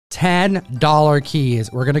$10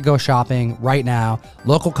 keys. We're gonna go shopping right now.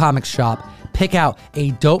 Local comic shop. Pick out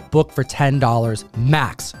a dope book for $10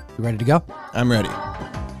 max. You ready to go? I'm ready.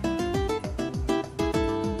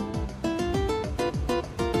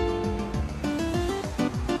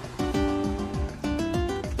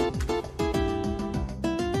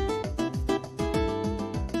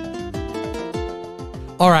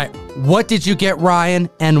 All right, what did you get, Ryan,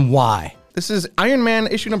 and why? This is Iron Man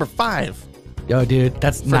issue number 5. Yo, dude,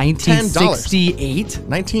 that's 1968.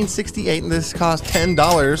 1968, and this cost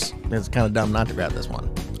 $10. It's kind of dumb not to grab this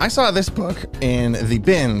one. I saw this book in the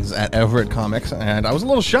bins at Everett Comics, and I was a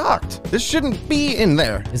little shocked. This shouldn't be in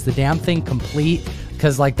there. Is the damn thing complete?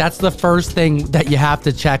 Because, like, that's the first thing that you have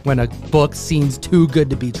to check when a book seems too good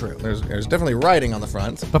to be true. There's definitely writing on the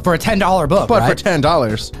front. But for a $10 book, But right? for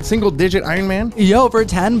 $10. Single-digit Iron Man? Yo, for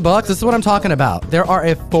 $10, this is what I'm talking about. There are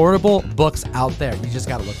affordable books out there. You just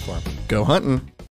got to look for them. Go hunting.